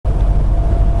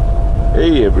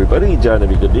Hey everybody, Johnny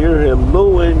Brigadier.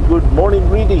 Hello and good morning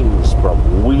greetings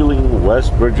from Wheeling,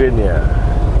 West Virginia.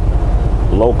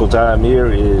 Local time here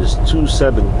is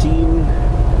 2:17.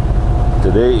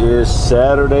 Today is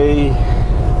Saturday.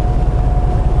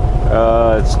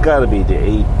 It's gotta be the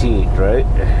 18th, right?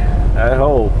 I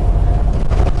hope.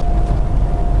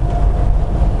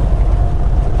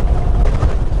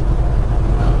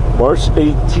 March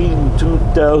 18,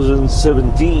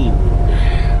 2017,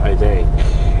 I think.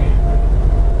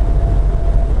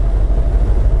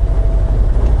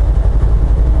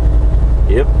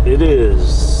 Yep, it is.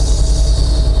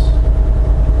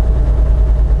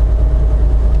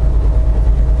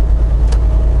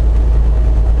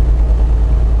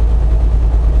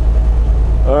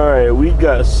 All right, we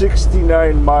got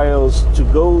 69 miles to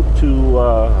go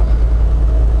to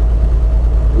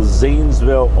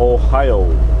Zanesville, Ohio.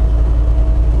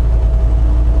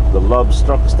 The Love's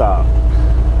Truck Stop.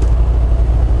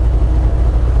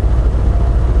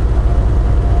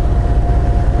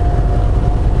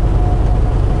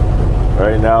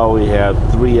 Right now we have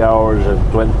 3 hours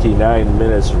and 29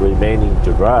 minutes remaining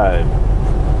to drive.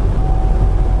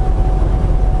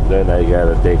 Then I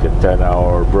gotta take a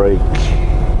 10-hour break.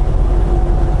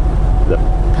 The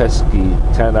pesky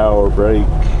 10-hour break.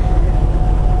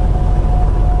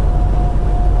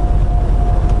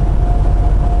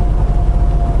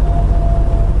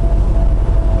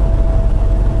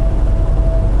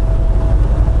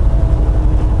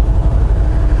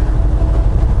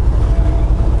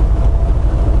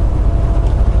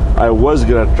 I was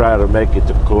gonna try to make it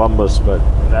to Columbus, but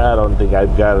I don't think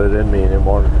I've got it in me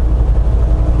anymore.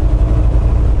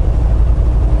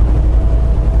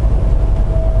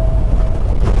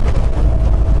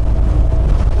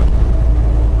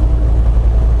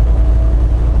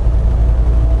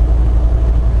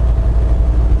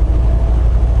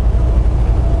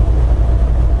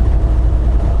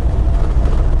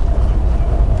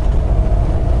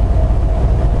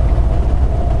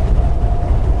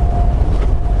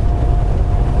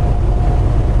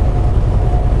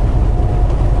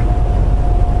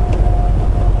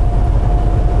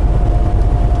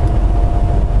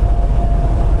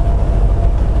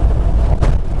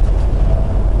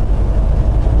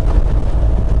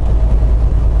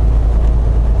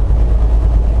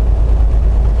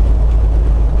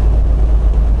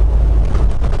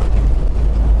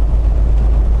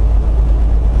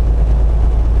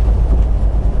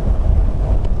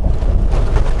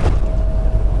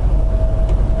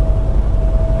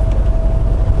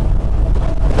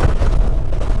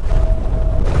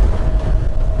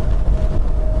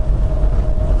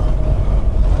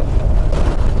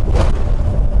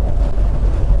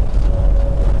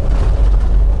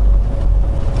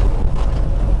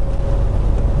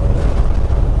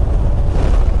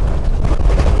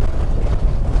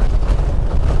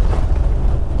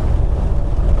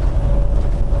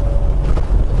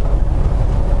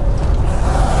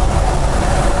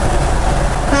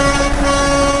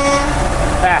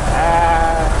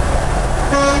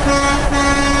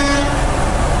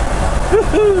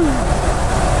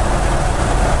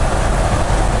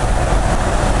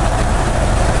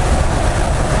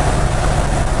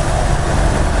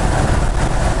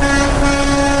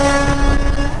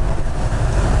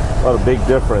 What a big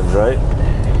difference, right?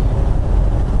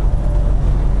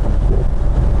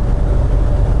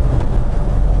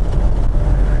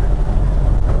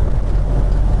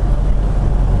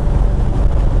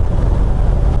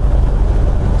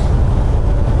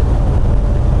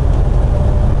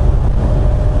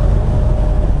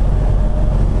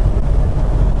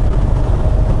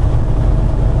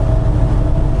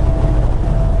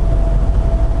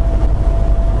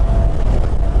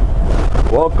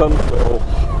 Welcome to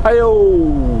Ohio.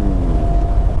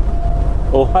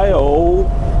 Ohio.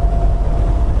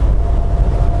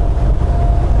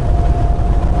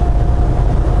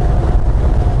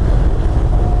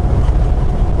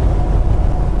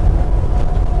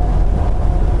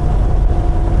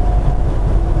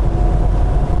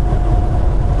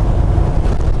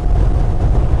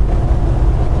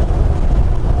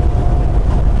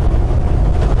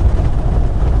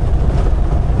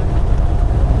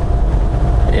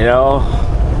 You know,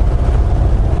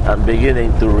 I'm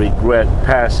beginning to regret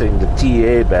passing the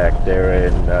TA back there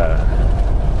in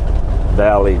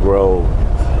Valley Grove.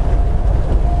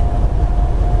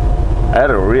 I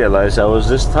didn't realize I was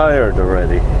this tired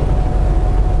already.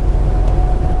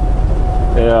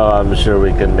 You know, I'm sure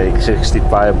we can make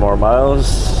 65 more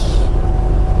miles.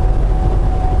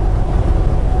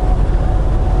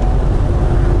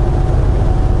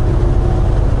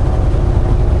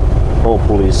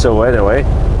 Hopefully so anyway.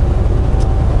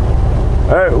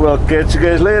 Alright, we'll catch you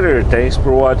guys later. Thanks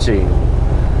for watching.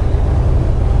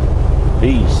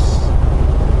 Peace.